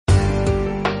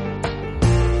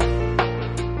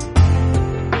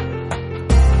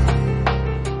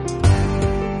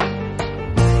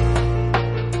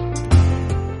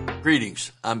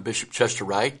Greetings, I'm Bishop Chester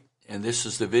Wright, and this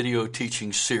is the video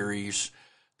teaching series,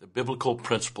 The Biblical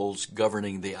Principles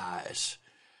Governing the Eyes.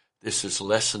 This is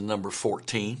lesson number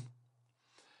 14,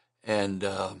 and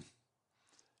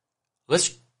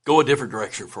let's go a different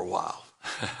direction for a while.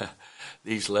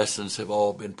 These lessons have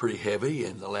all been pretty heavy,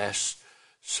 and the last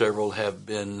several have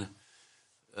been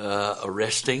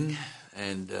arresting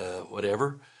and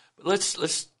whatever. But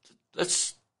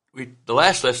the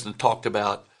last lesson talked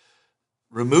about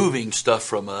removing stuff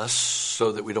from us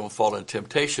so that we don't fall into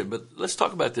temptation. But let's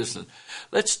talk about this. And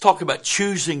let's talk about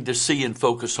choosing to see and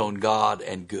focus on God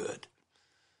and good.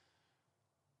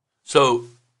 So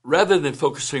rather than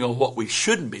focusing on what we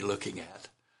shouldn't be looking at,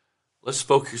 let's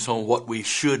focus on what we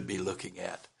should be looking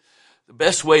at. The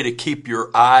best way to keep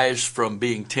your eyes from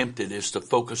being tempted is to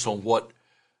focus on what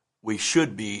you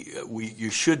should be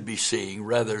seeing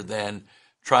rather than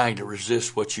trying to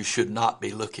resist what you should not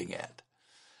be looking at.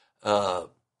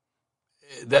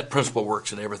 That principle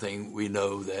works in everything. We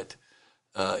know that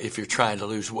if you're trying to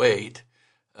lose weight,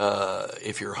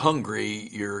 if you're hungry,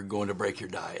 you're going to break your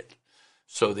diet.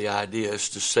 So the idea is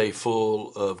to stay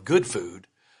full of good food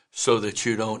so that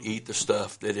you don't eat the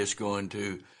stuff that is going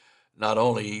to not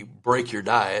only break your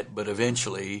diet, but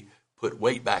eventually put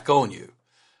weight back on you.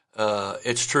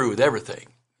 It's true with everything.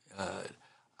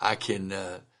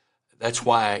 That's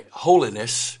why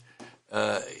holiness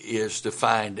is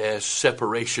defined as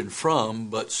separation from,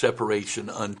 but separation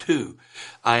unto.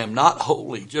 I am not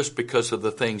holy just because of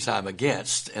the things I'm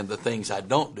against and the things I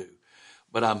don't do,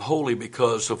 but I'm holy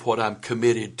because of what I'm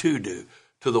committed to do,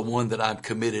 to the one that I'm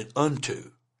committed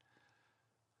unto.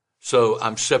 So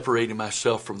I'm separating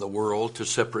myself from the world to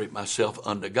separate myself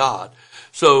unto God.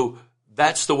 So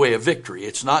that's the way of victory.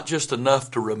 It's not just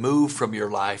enough to remove from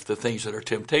your life the things that are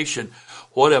temptation.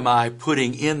 What am I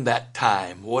putting in that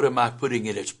time? What am I putting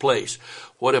in its place?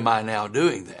 What am I now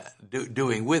doing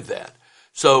with that?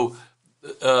 So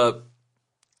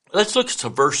let's look at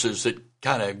some verses that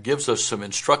kind of gives us some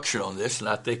instruction on this, and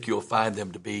I think you'll find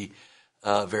them to be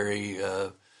very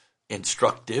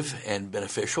instructive and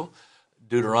beneficial.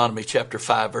 Deuteronomy chapter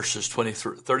 5 verses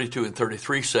 32 and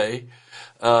 33 say,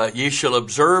 Ye shall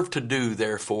observe to do,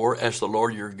 therefore, as the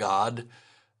Lord your God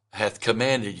hath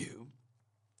commanded you.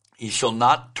 Ye shall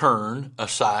not turn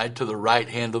aside to the right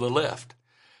hand or the left.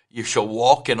 You shall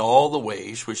walk in all the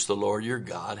ways which the Lord your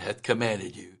God hath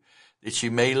commanded you, that ye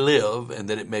may live, and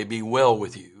that it may be well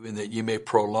with you, and that ye may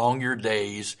prolong your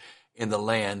days in the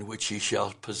land which ye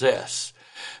shall possess.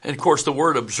 And, of course, the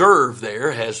word observe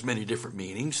there has many different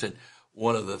meanings, and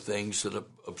one of the things that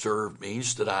observe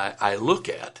means that I look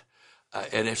at.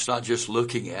 And it's not just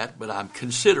looking at, but I'm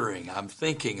considering, I'm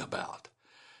thinking about.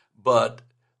 But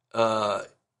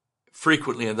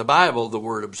frequently in the Bible, the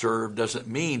word observe doesn't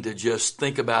mean to just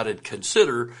think about and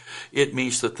consider. It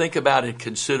means to think about and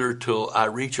consider till I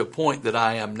reach a point that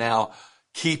I am now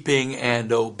keeping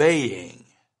and obeying.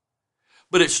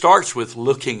 But it starts with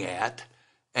looking at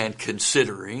and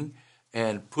considering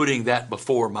and putting that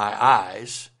before my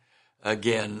eyes.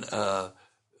 Again,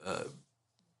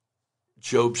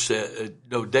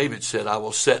 David said, I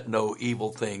will set no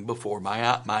evil thing before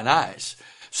mine eyes.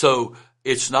 So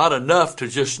it's not enough to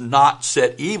just not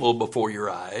set evil before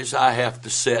your eyes. I have to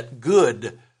set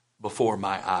good before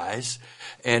my eyes.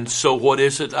 And so what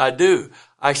is it I do?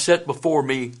 I set before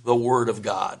me the Word of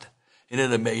God.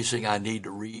 Isn't it amazing? I need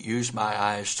to use my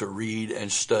eyes to read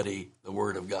and study the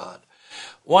Word of God.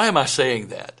 Why am I saying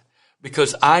that?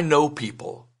 Because I know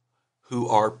people who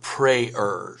are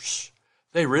prayers.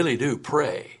 They really do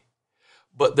pray.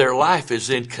 But their life is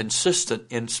inconsistent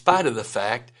in spite of the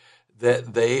fact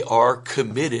that they are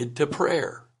committed to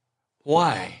prayer.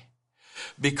 Why?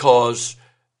 Because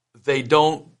they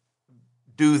don't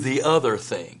do the other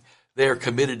thing. They are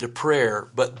committed to prayer,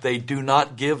 but they do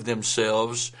not give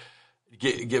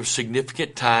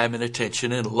significant time and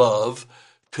attention and love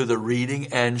to the reading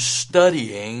and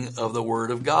studying of the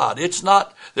Word of God.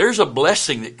 There's a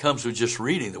blessing that comes with just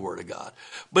reading the Word of God,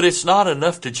 but it's not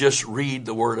enough to just read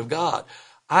the Word of God.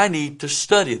 I need to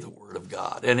study the Word of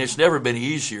God, and it's never been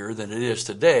easier than it is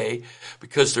today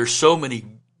because there's so many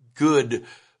good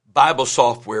Bible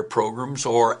software programs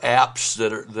or apps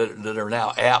that are now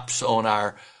apps on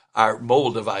our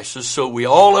mobile devices. So we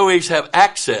all always have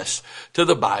access to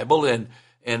the Bible, and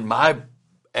my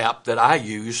app that I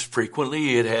use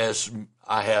frequently,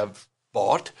 I have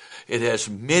bought. It has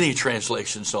many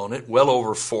translations on it, well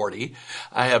over 40.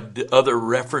 I have other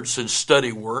reference and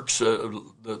study works,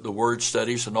 the word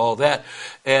studies and all that.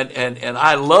 And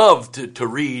I love to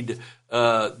read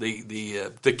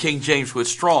the King James with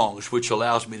Strong's, which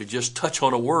allows me to just touch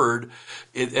on a word,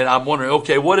 and I'm wondering,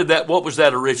 okay, what was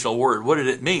that original word? What did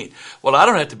it mean? Well, I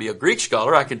don't have to be a Greek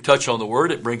scholar. I can touch on the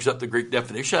word. It brings up the Greek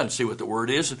definition. I can see what the word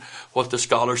is and what the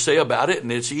scholars say about it,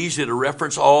 and it's easy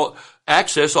to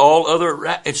access all other,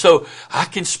 and so I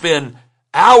can spend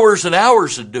hours and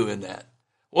hours of doing that.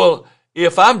 Well,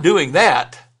 if I'm doing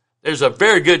that, there's a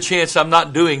very good chance I'm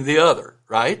not doing the other,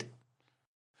 right?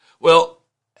 Well,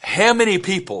 how many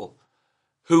people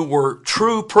who were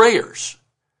true prayers?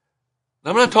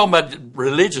 I'm not talking about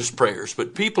religious prayers,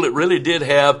 but people that really did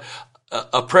have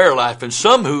a prayer life, and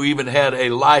some who even had a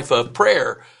life of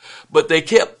prayer, but they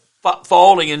kept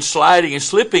falling and sliding and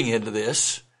slipping into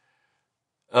this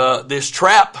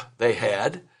trap they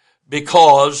had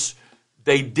because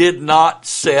they did not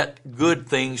set good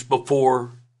things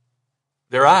before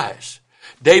their eyes.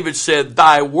 David said,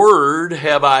 "Thy word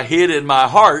have I hid in my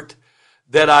heart,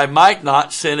 that I might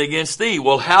not sin against thee."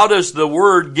 Well, how does the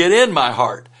word get in my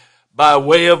heart? By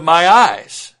way of my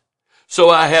eyes. So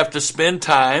I have to spend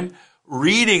time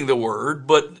reading the word,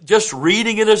 but just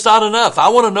reading it is not enough. I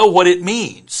want to know what it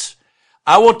means.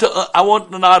 I want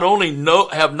to not only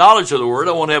have knowledge of the word,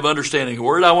 I want to have understanding of the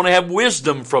word, I want to have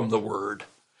wisdom from the word.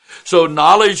 So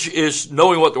knowledge is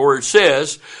knowing what the word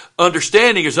says.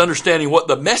 Understanding is understanding what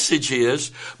the message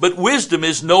is. But wisdom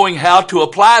is knowing how to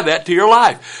apply that to your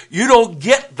life. You don't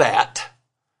get that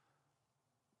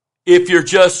if you're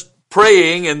just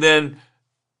praying and then,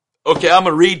 okay, I'm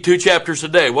going to read 2 chapters a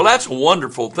day. Well, that's a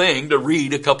wonderful thing to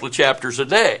read a couple of chapters a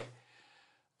day.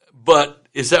 But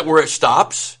is that where it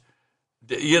stops?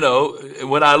 You know,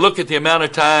 when I look at the amount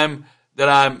of time that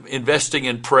I'm investing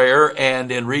in prayer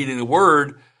and in reading the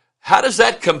word, how does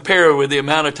that compare with the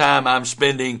amount of time I'm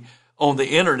spending on the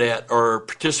internet or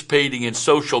participating in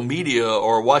social media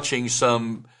or watching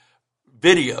some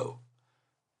video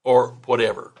or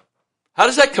whatever? How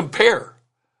does that compare?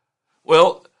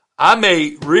 Well, I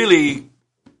may really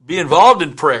be involved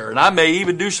in prayer, and I may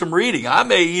even do some reading. I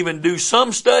may even do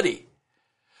some study.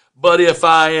 But if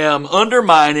I am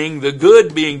undermining the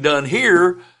good being done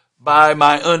here by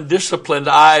my undisciplined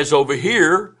eyes over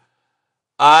here,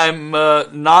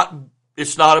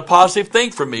 it's not a positive thing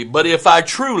for me. But if I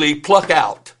truly pluck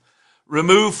out,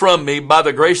 remove from me by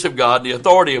the grace of God, the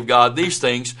authority of God, these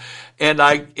things, and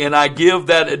I give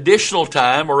that additional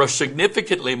time or a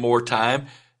significantly more time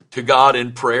to God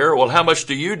in prayer. Well, how much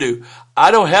do you do? I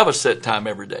don't have a set time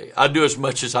every day. I do as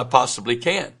much as I possibly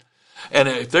can. And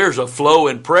if there's a flow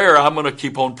in prayer, I'm going to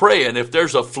keep on praying. If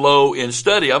there's a flow in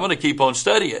study, I'm going to keep on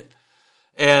studying.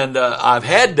 And I've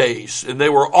had days, and they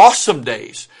were awesome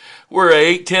days, where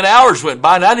 8-10 hours went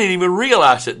by, and I didn't even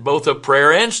realize it, both of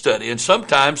prayer and study. And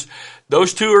sometimes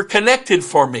those two are connected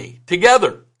for me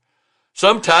together.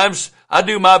 Sometimes I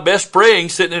do my best praying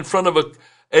sitting in front of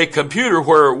a computer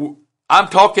where I'm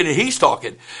talking and he's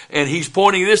talking, and he's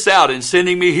pointing this out and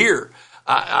sending me here.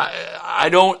 I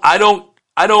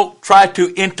don't try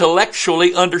to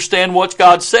intellectually understand what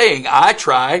God's saying. I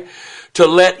try to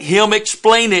let him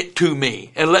explain it to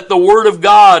me and let the word of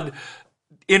God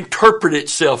interpret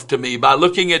itself to me by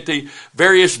looking at the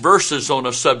various verses on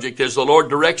a subject as the Lord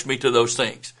directs me to those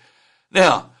things.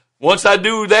 Now, once I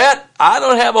do that, I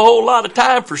don't have a whole lot of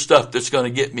time for stuff that's going to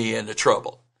get me into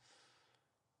trouble.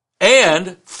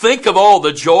 And think of all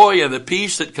the joy and the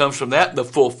peace that comes from that, the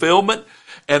fulfillment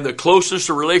and the closest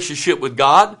relationship with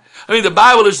God. I mean, the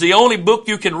Bible is the only book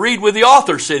you can read with the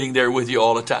author sitting there with you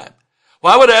all the time.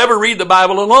 Why would I ever read the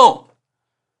Bible alone?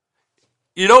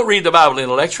 You don't read the Bible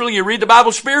intellectually, you read the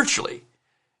Bible spiritually,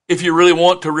 if you really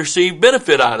want to receive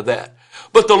benefit out of that.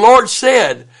 But the Lord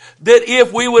said that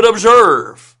if we would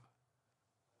observe,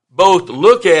 both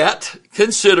look at,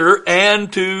 consider,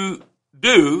 and to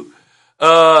do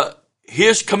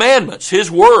his commandments, his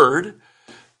word,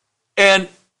 and,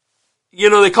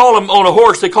 you know, they call them on a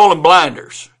horse, they call them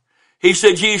blinders. He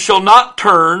said, ye shall not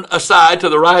turn aside to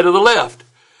the right or the left.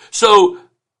 So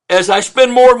as I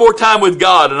spend more and more time with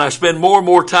God and I spend more and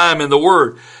more time in the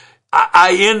Word,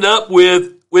 I end up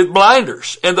with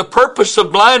blinders. And the purpose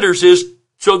of blinders is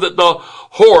so that the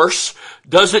horse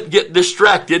doesn't get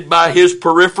distracted by his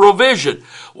peripheral vision.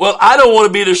 Well, I don't want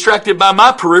to be distracted by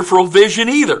my peripheral vision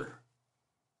either.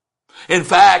 In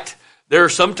fact, there are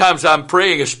sometimes I'm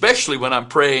praying, especially when I'm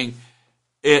praying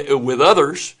with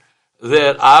others,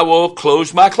 that I will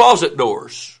close my closet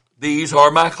doors. These are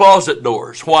my closet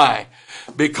doors. Why?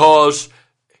 Because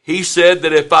he said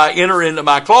that if I enter into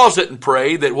my closet and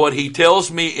pray, that what he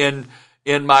tells me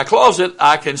in my closet,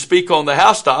 I can speak on the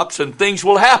housetops and things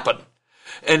will happen.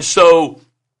 And so,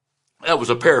 that was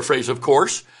a paraphrase, of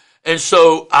course. And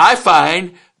so I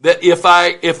find that if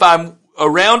I'm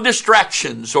around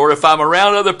distractions or if I'm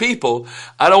around other people,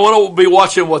 I don't want to be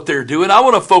watching what they're doing. I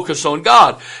want to focus on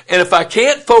God. And if I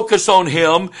can't focus on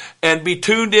Him and be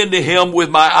tuned into Him with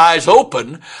my eyes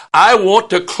open, I want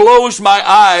to close my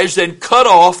eyes and cut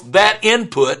off that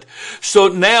input. So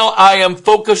now I am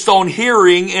focused on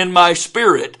hearing in my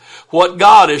spirit what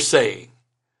God is saying.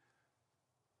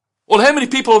 Well, how many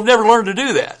people have never learned to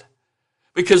do that?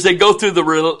 Because they go through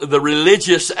the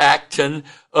religious action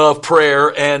of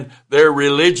prayer and their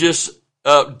religious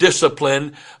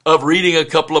discipline of reading a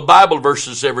couple of Bible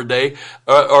verses every day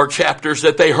or chapters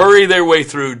that they hurry their way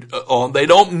through on. They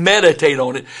don't meditate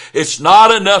on it. It's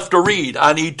not enough to read.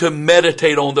 I need to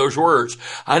meditate on those words.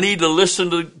 I need to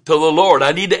listen to the Lord.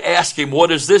 I need to ask Him,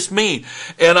 what does this mean?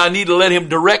 And I need to let Him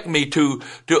direct me to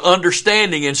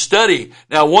understanding and study.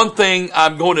 Now, one thing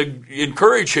I'm going to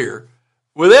encourage here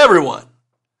with everyone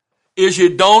is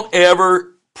you don't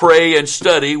ever pray and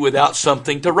study without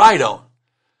something to write on.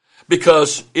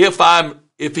 Because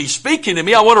if He's speaking to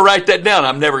me, I want to write that down.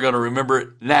 I'm never going to remember it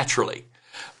naturally.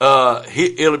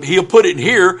 He'll put it in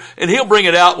here and He'll bring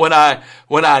it out when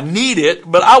I need it,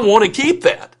 but I want to keep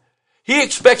that. He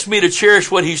expects me to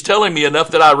cherish what He's telling me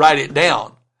enough that I write it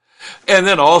down. And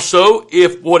then also,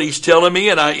 if what He's telling me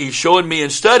and He's showing me in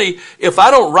study, if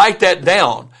I don't write that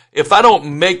down, if I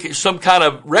don't make some kind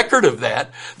of record of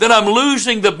that, then I'm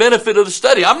losing the benefit of the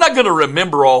study. I'm not going to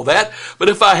remember all that, but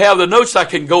if I have the notes, I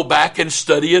can go back and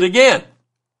study it again.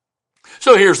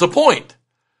 So here's the point.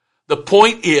 The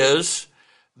point is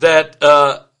that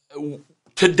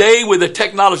today with the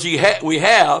technology we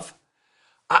have,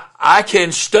 I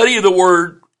can study the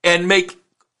Word and make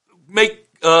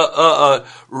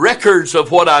records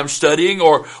of what I'm studying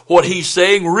or what He's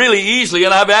saying really easily,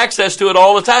 and I have access to it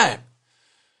all the time.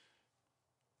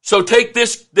 So take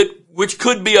this, which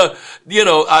could be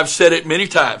I've said it many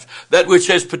times, that which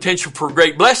has potential for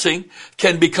great blessing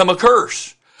can become a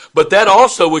curse. But that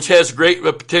also, which has great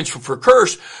potential for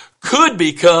curse, could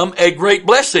become a great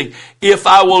blessing if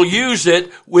I will use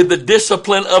it with the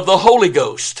discipline of the Holy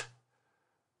Ghost.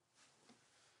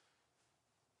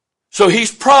 So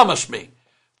He's promised me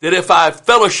that if I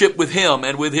fellowship with Him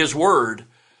and with His Word,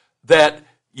 that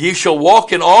ye shall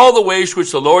walk in all the ways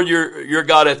which the Lord your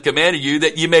God hath commanded you,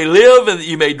 that ye may live and that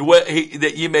ye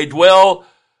may dwell,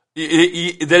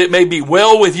 that it may be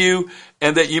well with you,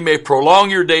 and that ye may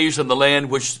prolong your days in the land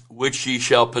which ye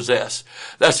shall possess.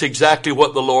 That's exactly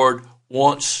what the Lord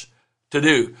wants to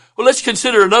do. Well, let's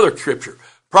consider another scripture.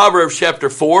 Proverbs chapter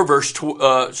 4,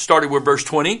 starting with verse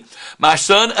 20. My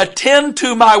son, attend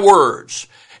to my words,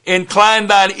 incline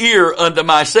thine ear unto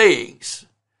my sayings.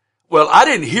 Well, I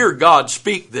didn't hear God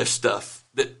speak this stuff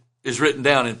that is written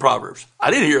down in Proverbs.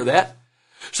 I didn't hear that.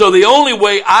 So the only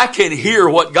way I can hear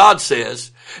what God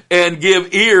says and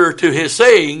give ear to His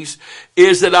sayings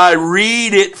is that I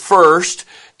read it first.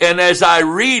 And as I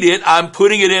read it, I'm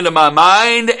putting it into my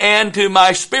mind and to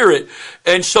my spirit.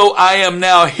 And so I am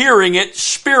now hearing it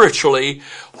spiritually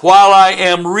while I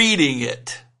am reading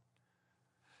it.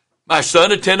 My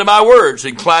son, attend to my words,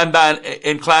 incline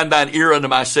thine ear unto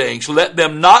my sayings. Let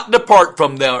them not depart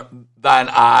from thine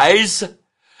eyes.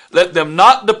 Let them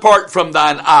not depart from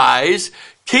thine eyes.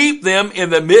 Keep them in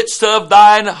the midst of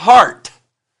thine heart.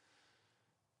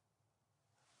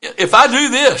 If I do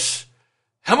this,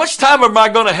 how much time am I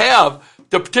going to have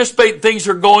to participate in things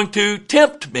that are going to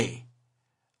tempt me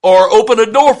or open a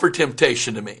door for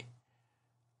temptation to me?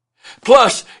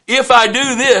 Plus, if I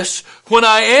do this when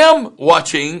I am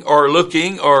watching or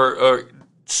looking or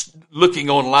looking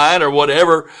online or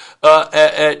whatever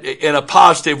in a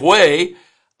positive way,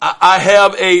 I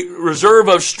have a reserve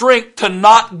of strength to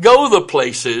not go the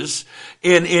places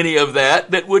in any of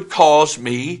that would cause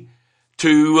me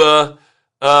to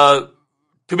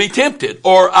be tempted.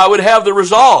 Or I would have the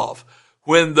resolve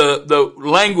when the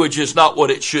language is not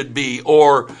what it should be,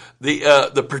 or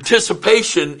the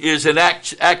participation is in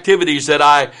activities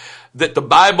that the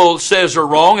Bible says are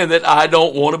wrong and that I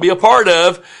don't want to be a part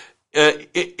of,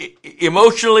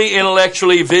 emotionally,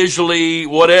 intellectually, visually,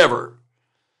 whatever.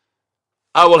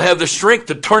 I will have the strength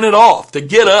to turn it off, to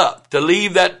get up, to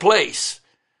leave that place.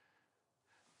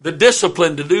 The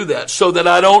discipline to do that so that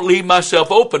I don't leave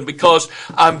myself open because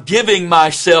I'm giving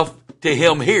myself to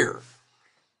Him here.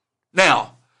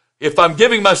 Now, if I'm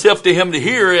giving myself to Him to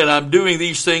hear and I'm doing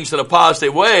these things in a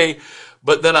positive way,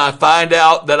 but then I find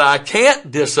out that I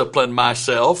can't discipline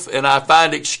myself and I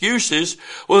find excuses,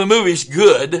 well, the movie's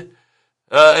good,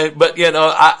 but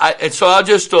and so I'll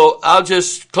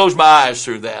just close my eyes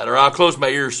through that, or I'll close my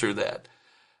ears through that.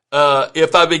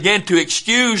 If I begin to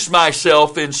excuse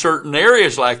myself in certain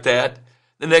areas like that,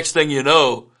 the next thing you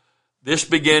know, this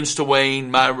begins to wane.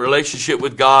 My relationship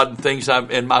with God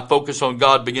and my focus on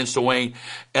God begins to wane.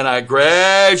 And I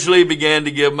gradually began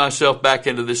to give myself back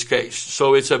into this case.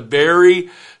 So it's a very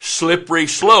slippery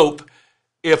slope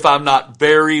if I'm not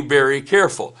very, very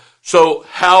careful. So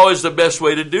how is the best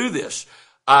way to do this?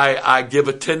 I give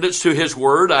attendance to His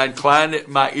Word. I incline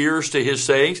my ears to His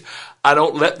sayings. I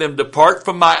don't let them depart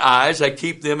from my eyes. I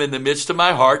keep them in the midst of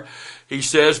my heart. He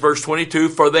says, verse 22,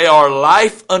 for they are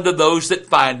life unto those that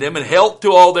find them, and health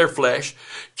to all their flesh.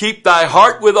 Keep thy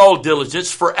heart with all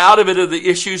diligence, for out of it are the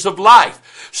issues of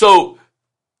life. So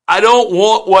I don't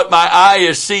want what my eye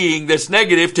is seeing that's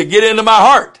negative to get into my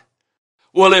heart.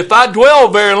 Well, if I dwell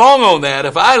very long on that,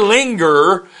 if I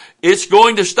linger, it's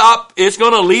going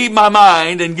to leave my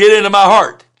mind and get into my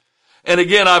heart. And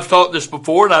again, I've taught this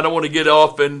before, and I don't want to get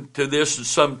off into this in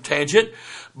some tangent,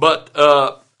 but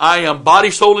I am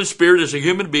body, soul, and spirit as a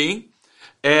human being,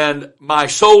 and my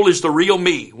soul is the real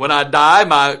me. When I die,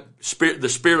 the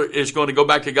spirit is going to go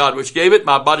back to God which gave it.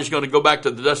 My body's going to go back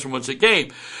to the dust from whence it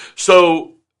came.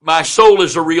 So my soul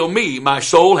is the real me. My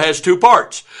soul has two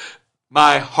parts,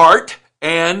 my heart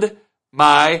and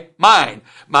my mind.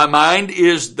 My mind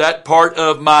is that part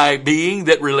of my being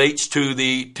that relates to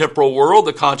the temporal world,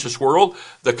 the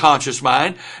conscious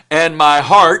mind, and my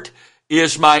heart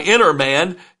is my inner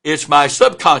man. It's my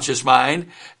subconscious mind,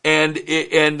 and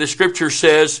the scripture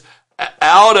says,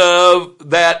 out of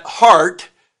that heart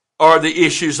are the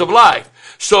issues of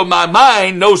life. So my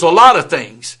mind knows a lot of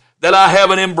things that I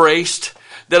haven't embraced,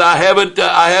 that I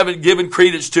haven't given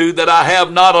credence to, that I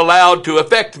have not allowed to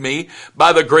affect me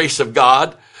by the grace of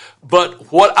God.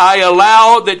 But what I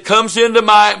allow that comes into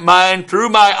my mind through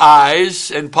my eyes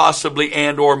and possibly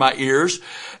or my ears,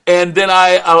 and then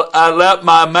I let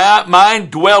my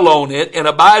mind dwell on it and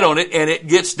abide on it, and it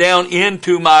gets down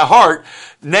into my heart.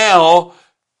 Now,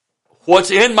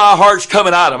 what's in my heart's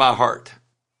coming out of my heart.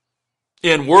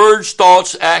 In words,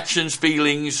 thoughts, actions,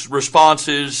 feelings,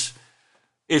 responses,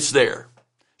 it's there.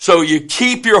 So you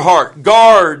keep your heart,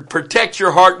 guard, protect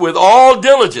your heart with all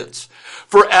diligence,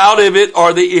 for out of it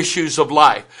are the issues of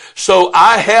life. So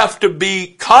I have to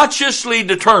be consciously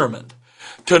determined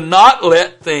to not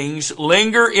let things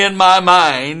linger in my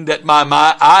mind that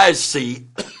my eyes see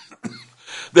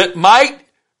that might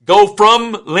go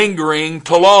from lingering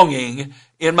to longing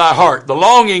in my heart. The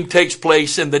longing takes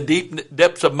place in the deep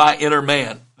depths of my inner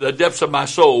man, the depths of my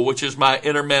soul, which is my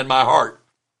inner man, my heart.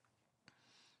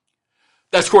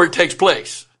 That's where it takes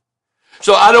place.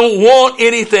 So I don't want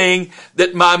anything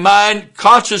that my mind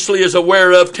consciously is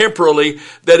aware of temporally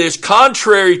that is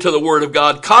contrary to the Word of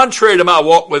God, contrary to my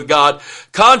walk with God,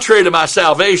 contrary to my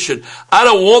salvation. I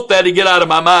don't want that to get out of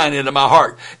my mind into my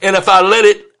heart. And if I let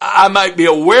it, I might be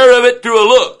aware of it through a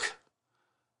look.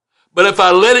 But if I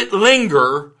let it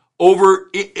linger over,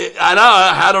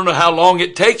 I don't know how long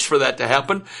it takes for that to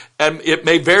happen, and it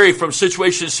may vary from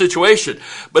situation to situation.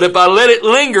 But if I let it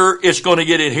linger, it's going to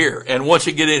get in here. And once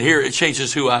it gets in here, it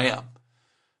changes who I am.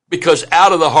 Because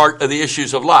out of the heart are the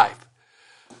issues of life.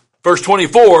 Verse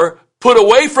 24, put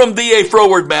away from thee a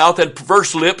froward mouth, and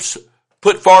perverse lips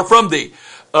put far from thee.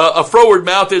 A froward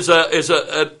mouth is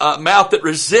a mouth that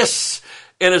resists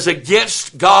and is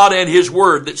against God and His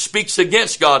Word, that speaks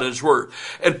against God and His Word.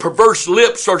 And perverse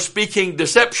lips are speaking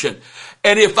deception.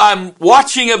 And if I'm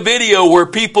watching a video where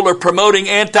people are promoting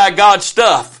anti-God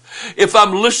stuff, if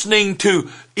I'm listening to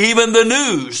even the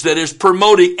news that is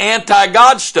promoting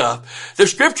anti-God stuff, the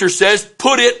scripture says,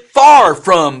 put it far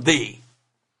from thee.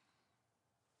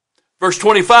 Verse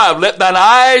 25, let thine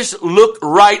eyes look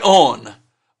right on,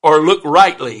 or look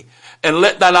rightly, and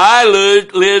let thine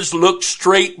eyelids look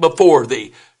straight before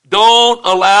thee. Don't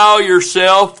allow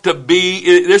yourself to be,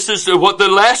 this is what the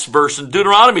last verse in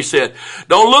Deuteronomy said.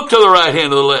 Don't look to the right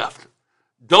hand or the left.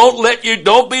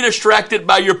 Don't be distracted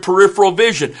by your peripheral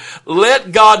vision.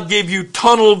 Let God give you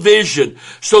tunnel vision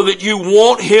so that you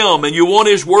want Him and you want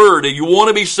His Word and you want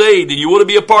to be saved and you want to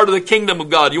be a part of the kingdom of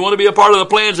God. You want to be a part of the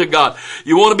plans of God.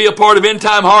 You want to be a part of end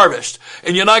time harvest.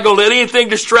 And you're not going to let anything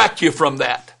distract you from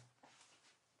that.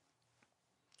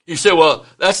 You say, well,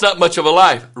 that's not much of a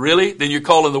life. Really? Then you're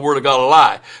calling the Word of God a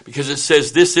lie, because it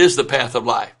says this is the path of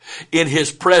life. In His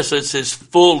presence is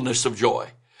fullness of joy,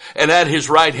 and at His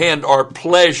right hand are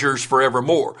pleasures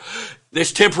forevermore.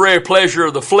 This temporary pleasure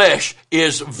of the flesh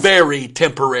is very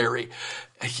temporary.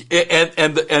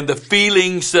 And the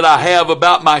feelings that I have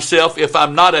about myself, if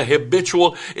I'm not a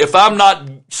habitual, if I'm not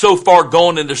so far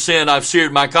gone into sin, I've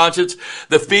seared my conscience,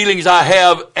 the feelings I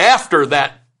have after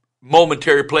that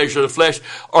momentary pleasure of the flesh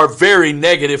are very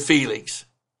negative feelings.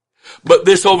 But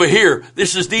this over here,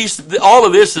 all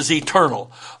of this is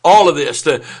eternal. All of this,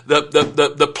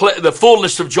 the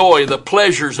fullness of joy, the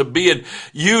pleasures of being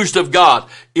used of God.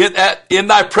 In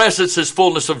thy presence is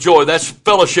fullness of joy. That's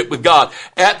fellowship with God.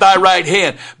 At thy right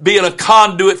hand, being a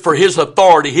conduit for his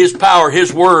authority, his power,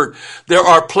 his word. There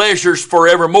are pleasures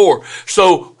forevermore.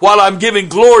 So while I'm giving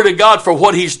glory to God for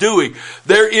what he's doing,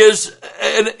 there is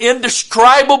an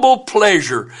indescribable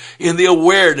pleasure in the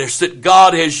awareness that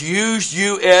God has used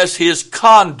you as his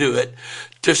conduit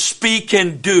to speak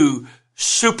and do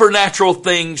supernatural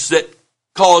things that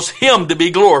cause him to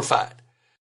be glorified.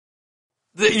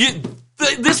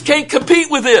 This can't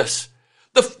compete with this.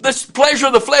 This pleasure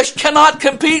of the flesh cannot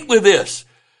compete with this.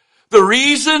 The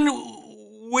reason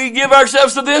we give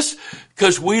ourselves to this,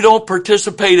 because we don't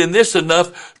participate in this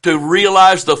enough to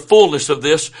realize the fullness of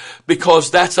this, because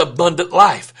that's abundant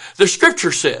life. The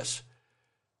scripture says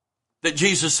that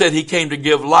Jesus said he came to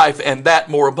give life and that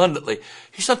more abundantly.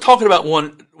 He's not talking about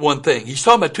one thing. He's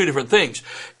talking about two different things.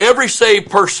 Every saved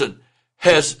person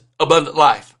has abundant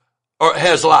life, or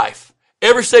has life.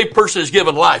 Every saved person is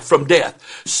given life from death.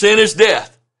 Sin is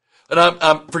death. And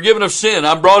I'm forgiven of sin.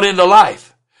 I'm brought into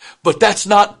life. But that's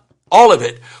not all of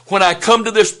it. When I come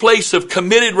to this place of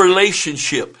committed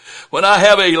relationship, when I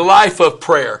have a life of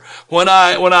prayer, when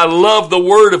I love the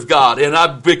Word of God and I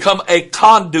become a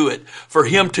conduit for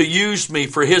him to use me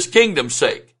for his kingdom's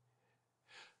sake,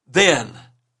 then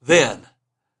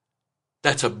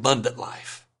that's abundant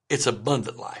life. It's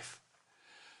abundant life.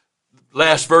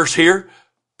 Last verse here.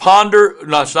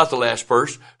 It's not the last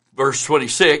verse, verse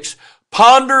 26.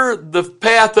 Ponder the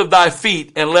path of thy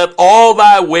feet and let all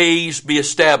thy ways be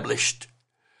established.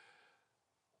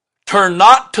 Turn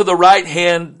not to the right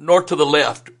hand nor to the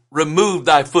left. Remove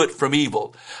thy foot from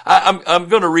evil. I'm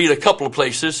going to read a couple of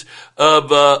places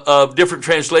of different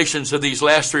translations of these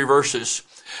last three verses.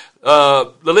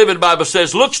 The Living Bible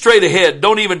says, look straight ahead.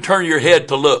 Don't even turn your head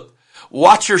to look.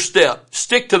 Watch your step.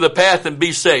 Stick to the path and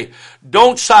be safe.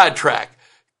 Don't sidetrack.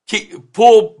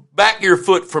 Pull back your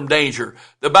foot from danger.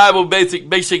 The Bible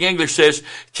basic English says,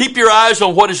 keep your eyes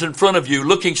on what is in front of you,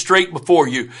 looking straight before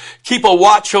you. Keep a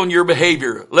watch on your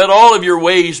behavior. Let all of your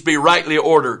ways be rightly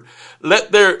ordered.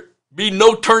 Let there be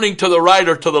no turning to the right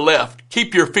or to the left.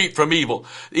 Keep your feet from evil.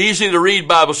 The easy to read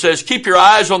Bible says, keep your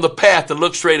eyes on the path and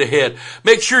look straight ahead.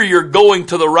 Make sure you're going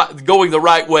the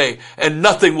right way, and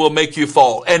nothing will make you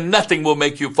fall. And nothing will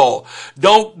make you fall.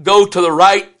 Don't go to the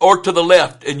right or to the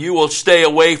left, and you will stay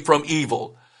away from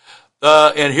evil.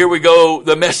 And here we go,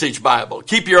 the Message Bible.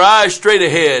 Keep your eyes straight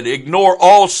ahead. Ignore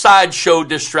all sideshow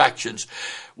distractions.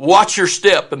 Watch your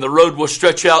step, and the road will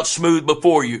stretch out smooth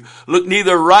before you. Look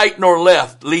neither right nor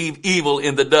left. Leave evil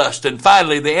in the dust. And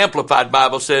finally, the Amplified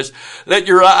Bible says, let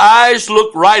your eyes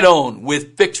look right on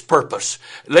with fixed purpose.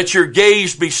 Let your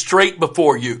gaze be straight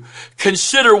before you.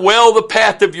 Consider well the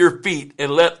path of your feet,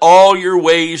 and let all your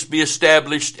ways be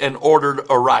established and ordered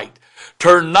aright.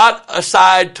 Turn not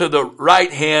aside to the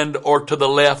right hand or to the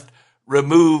left.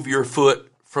 Remove your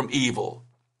foot from evil.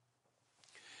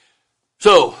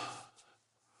 So,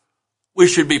 we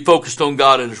should be focused on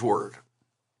God and his word.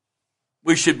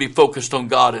 We should be focused on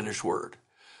God and his word.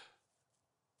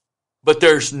 But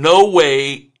there's no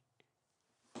way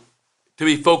to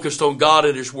be focused on God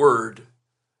and his word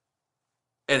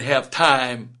and have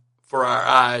time for our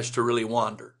eyes to really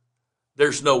wander.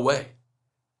 There's no way.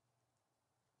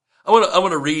 I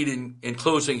want to read in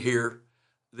closing here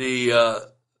the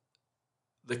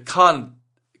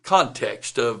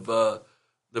context of the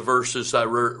verses I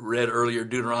read earlier,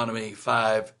 Deuteronomy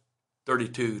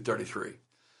 5:32-33.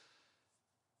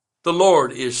 The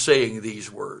Lord is saying these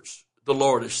words. The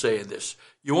Lord is saying this.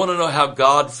 You want to know how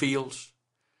God feels?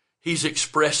 He's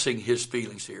expressing his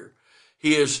feelings here.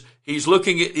 He's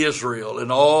looking at Israel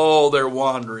and all their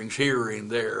wanderings here and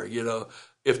there. You know,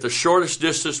 if the shortest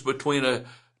distance between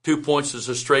 2 points is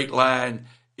a straight line,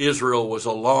 Israel was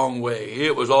a long way.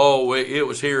 It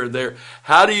was here and there.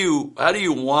 How do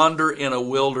you wander in a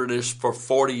wilderness for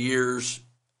 40 years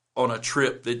on a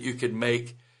trip that you can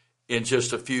make in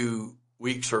just a few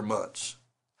weeks or months?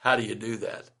 How do you do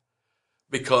that?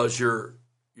 Because your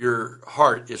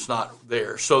heart is not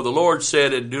there. So the Lord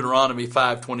said in Deuteronomy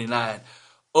 5:29,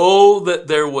 "Oh, that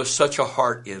there was such a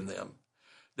heart in them,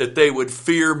 that they would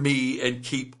fear me and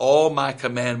keep all my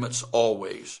commandments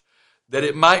always, that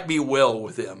it might be well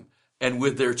with them and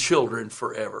with their children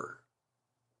forever."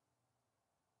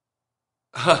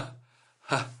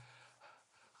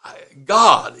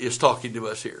 God is talking to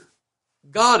us here.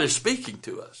 God is speaking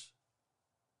to us.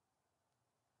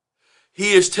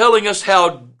 He is telling us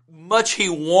how much he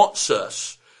wants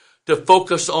us to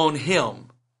focus on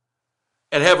him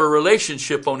and have a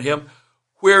relationship on him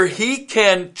where he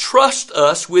can trust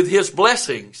us with his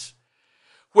blessings,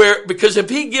 Because if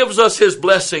he gives us his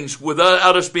blessings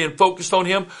without us being focused on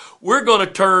him, we're going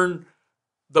to turn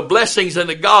the blessings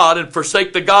into God and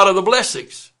forsake the God of the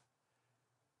blessings.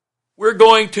 We're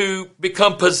going to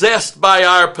become possessed by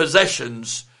our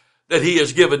possessions that he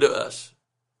has given to us.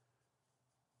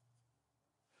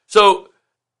 So,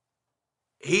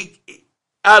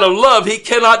 out of love, he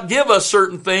cannot give us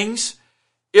certain things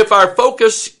if our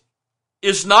focus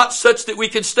is not such that we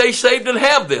can stay saved and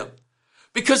have them.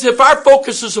 Because if our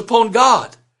focus is upon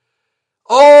God,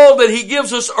 all that he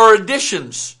gives us are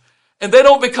additions, and they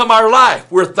don't become our life.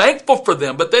 We're thankful for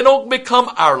them, but they don't become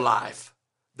our life.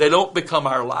 They don't become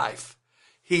our life.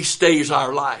 He stays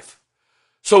our life.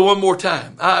 So one more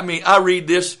time. I read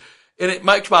this, and it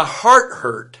makes my heart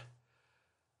hurt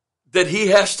that he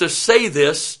has to say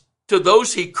this to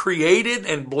those he created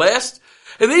and blessed.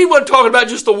 And then he wasn't talking about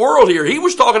just the world here. He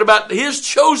was talking about his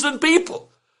chosen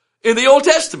people in the Old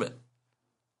Testament.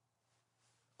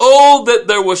 Oh, that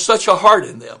there was such a heart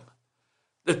in them,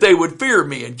 that they would fear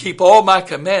me and keep all my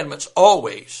commandments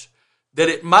always, that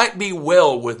it might be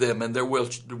well with them and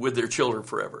with their children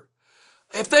forever.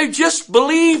 If they just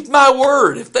believed my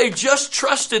word, if they just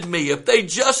trusted me, if they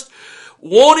just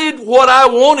wanted what I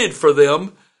wanted for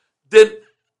them, then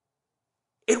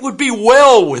it would be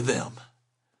well with them.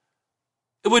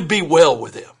 It would be well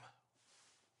with them.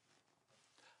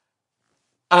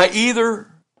 I either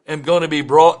am going to be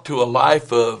brought to a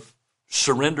life of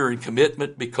surrender and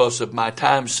commitment because of my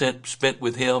time spent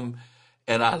with him,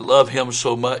 and I love him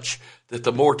so much that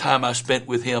the more time I spent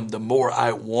with him, the more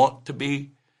I want to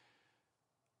be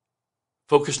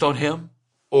focused on him.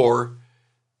 Or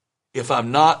if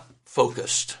I'm not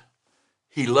focused,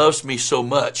 he loves me so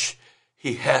much,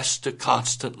 he has to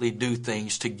constantly do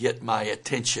things to get my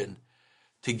attention,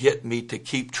 to get me to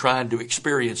keep trying to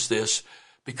experience this,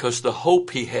 because the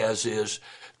hope he has is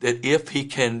that if he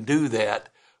can do that,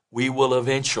 we will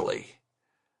eventually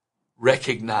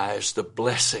recognize the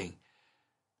blessing,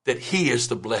 that he is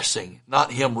the blessing,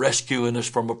 not him rescuing us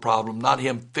from a problem, not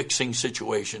him fixing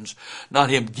situations, not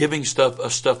him giving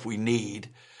us stuff we need.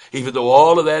 Even though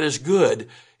all of that is good,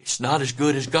 it's not as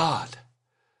good as God.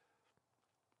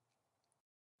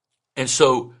 And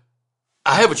so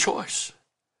I have a choice.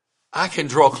 I can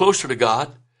draw closer to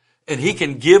God, and he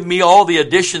can give me all the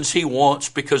additions he wants,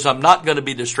 because I'm not going to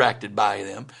be distracted by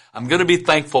them. I'm going to be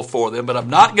thankful for them, but I'm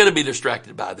not going to be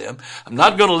distracted by them. I'm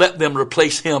not going to let them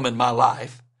replace him in my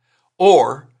life.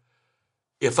 Or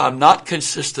if I'm not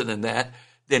consistent in that,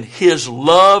 then his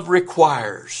love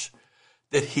requires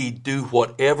that he do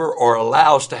whatever, or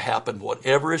allows to happen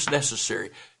whatever is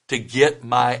necessary to get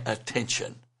my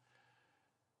attention,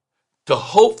 to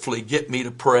hopefully get me to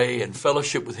pray and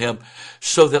fellowship with him,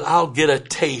 so that I'll get a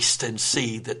taste and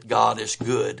see that God is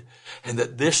good, and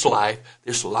that this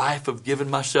life of giving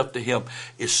myself to him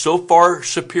is so far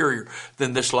superior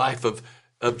than this life of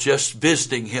just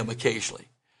visiting him occasionally.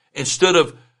 Instead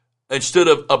of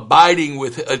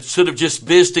just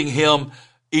visiting him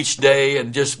each day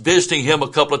and just visiting him a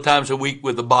couple of times a week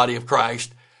with the body of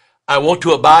Christ, I want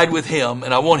to abide with him,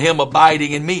 and I want him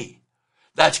abiding in me.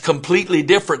 That's completely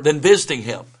different than visiting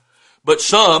him. But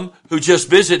some who just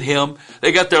visit him,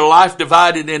 they got their life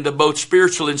divided into both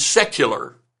spiritual and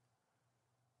secular.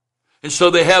 And so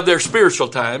they have their spiritual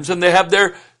times and they have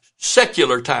their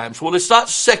secular times. Well, it's not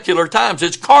secular times,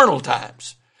 it's carnal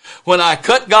times. When I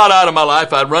cut God out of my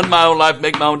life, I run my own life,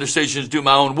 make my own decisions, do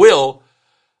my own will,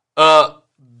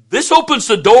 this opens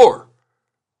the door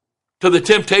to the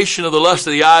temptation of the lust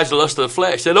of the eyes, the lust of the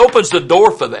flesh. It opens the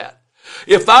door for that.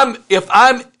 If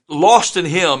I'm lost in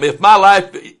him, if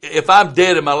I'm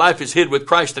dead and my life is hid with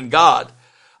Christ in God,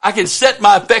 I can set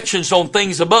my affections on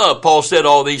things above. Paul said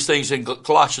all these things in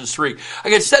Colossians 3. I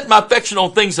can set my affection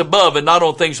on things above and not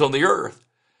on things on the earth.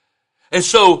 And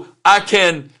so I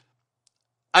can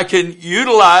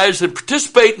utilize and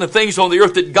participate in the things on the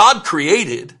earth that God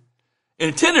created and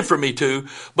intended for me to,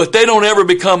 but they don't ever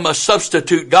become a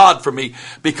substitute God for me,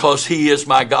 because he is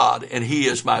my God and he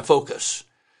is my focus.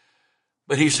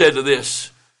 But he said to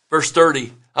this, verse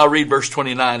 30, I'll read verse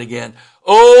 29 again.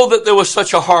 Oh, that there was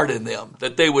such a heart in them,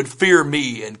 that they would fear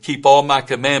me and keep all my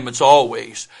commandments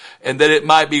always, and that it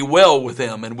might be well with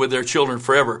them and with their children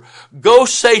forever. Go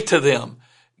say to them,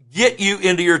 get you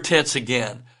into your tents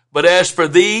again. But as for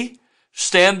thee,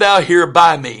 stand thou here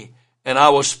by me, and I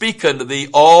will speak unto thee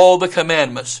all the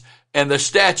commandments and the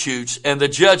statutes and the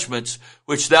judgments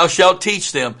which thou shalt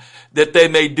teach them, that they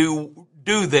may do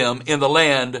them in the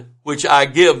land which I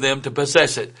give them to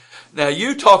possess it. Now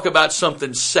you talk about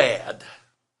something sad.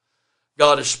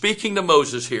 God is speaking to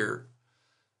Moses here.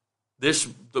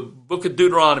 The book of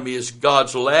Deuteronomy is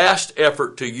God's last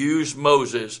effort to use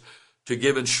Moses to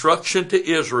give instruction to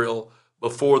Israel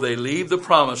before they leave the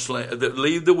promised land,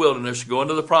 leave the wilderness, go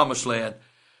into the promised land.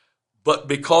 But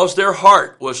because their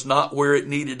heart was not where it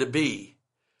needed to be,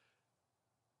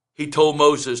 he told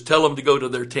Moses, tell them to go to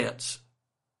their tents.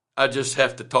 I just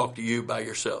have to talk to you by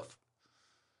yourself.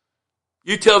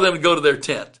 You tell them to go to their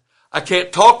tent. I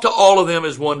can't talk to all of them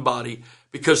as one body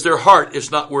because their heart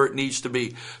is not where it needs to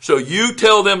be. So you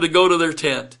tell them to go to their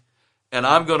tent, and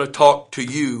I'm going to talk to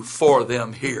you for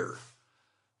them here.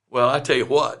 Well, I tell you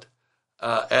what,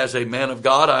 as a man of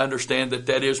God, I understand that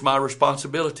that is my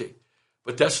responsibility.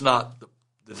 But that's not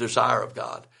the desire of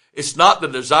God. It's not the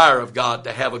desire of God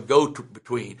to have a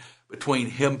go-between between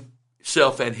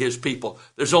himself and his people.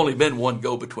 There's only been one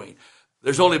go-between.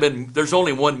 There's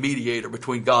only one mediator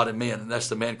between God and men, and that's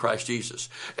the man Christ Jesus.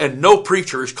 And no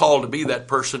preacher is called to be that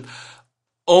person,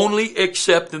 only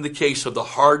except in the case of the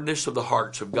hardness of the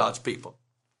hearts of God's people.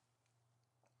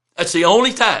 That's the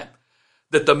only time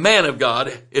that the man of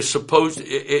God is put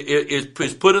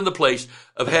in the place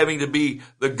of having to be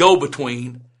the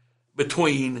go-between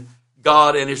between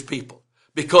God and his people.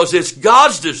 Because it's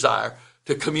God's desire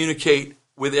to communicate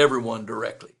with everyone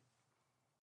directly.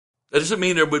 That doesn't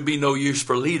mean there would be no use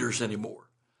for leaders anymore.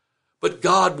 But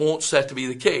God wants that to be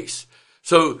the case.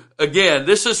 So again,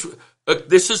 this is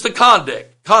the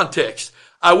context.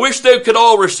 I wish they could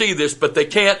all receive this, but they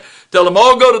can't. Tell them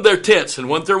all go to their tents. And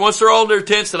once they're all in their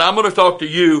tents, then I'm going to talk to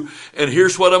you. And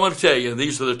here's what I'm going to tell you. And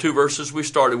these are the two verses we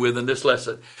started with in this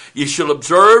lesson. You shall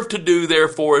observe to do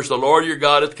therefore as the Lord your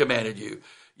God hath commanded you.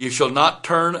 You shall not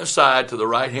turn aside to the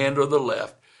right hand or the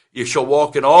left. You shall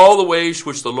walk in all the ways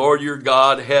which the Lord your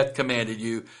God hath commanded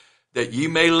you, that ye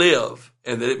may live,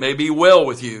 and that it may be well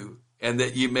with you, and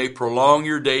that ye may prolong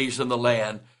your days in the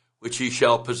land which ye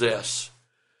shall possess.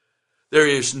 There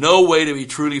is no way to be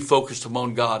truly focused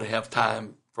upon God and have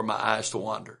time for my eyes to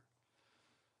wander.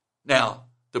 Now,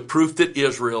 the proof that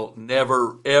Israel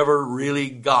never, ever really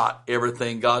got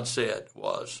everything God said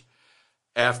was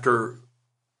after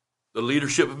the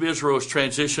leadership of Israel was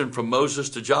transitioned from Moses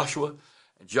to Joshua,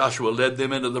 and Joshua led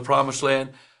them into the promised land.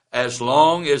 As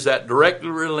long as that directly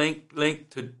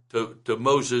linked to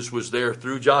Moses was there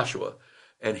through Joshua,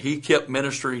 and he kept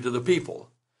ministering to the people,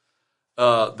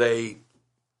 they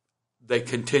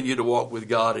continued to walk with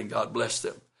God, and God blessed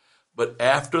them. But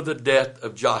after the death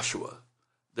of Joshua,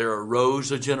 there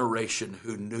arose a generation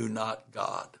who knew not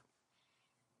God.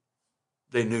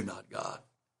 They knew not God.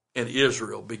 And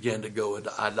Israel began to go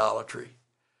into idolatry.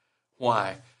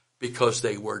 Why? Because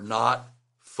they were not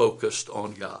focused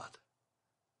on God.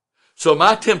 So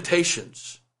my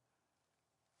temptations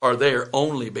are there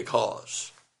only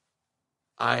because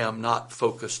I am not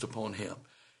focused upon him.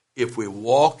 If we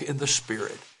walk in the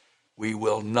Spirit, we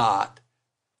will not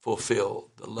fulfill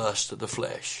the lust of the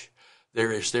flesh.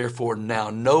 There is therefore now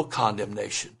no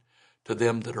condemnation to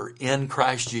them that are in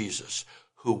Christ Jesus,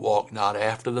 who walk not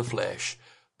after the flesh,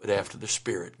 but after the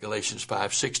Spirit. Galatians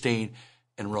 5:16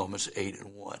 and Romans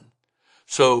 8:1.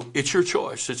 So it's your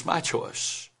choice. It's my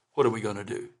choice. What are we going to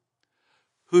do?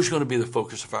 Who's going to be the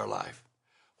focus of our life?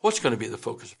 What's going to be the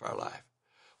focus of our life?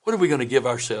 What are we going to give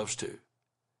ourselves to?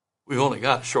 We've only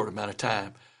got a short amount of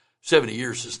time. 70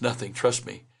 years is nothing, trust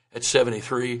me. At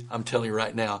 73, I'm telling you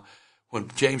right now, when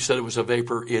James said it was a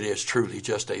vapor, it is truly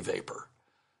just a vapor.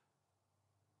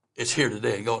 It's here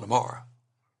today and gone tomorrow.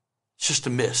 It's just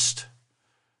a mist.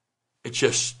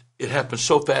 It happens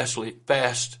so fast.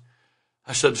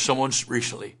 I said to someone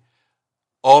recently,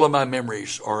 all of my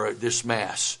memories are this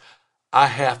mass. I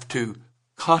have to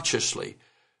consciously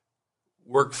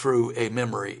work through a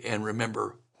memory and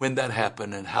remember when that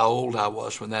happened and how old I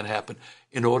was when that happened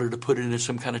in order to put it in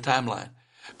some kind of timeline.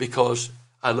 Because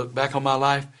I look back on my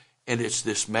life and it's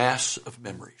this mass of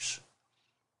memories.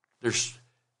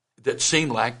 That seem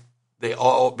like they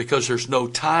all, because there's no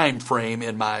time frame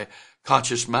in my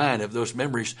conscious mind of those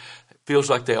memories, it feels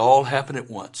like they all happen at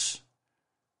once.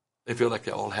 They feel like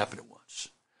they all happen at once.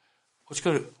 What's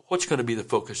going to be the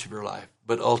focus of your life?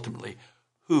 But ultimately,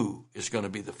 who is going to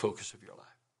be the focus of your life?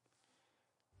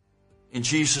 In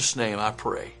Jesus' name, I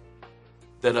pray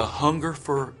that a hunger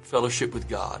for fellowship with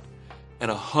God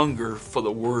and a hunger for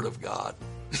the Word of God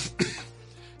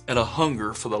and a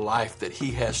hunger for the life that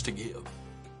He has to give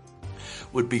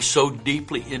would be so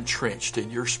deeply entrenched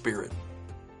in your spirit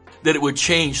that it would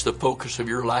change the focus of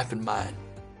your life and mine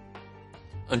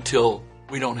until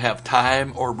we don't have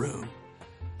time or room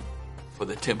for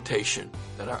the temptation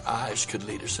that our eyes could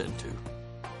lead us into.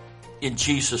 In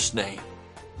Jesus' name,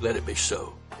 let it be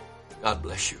so. God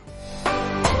bless you.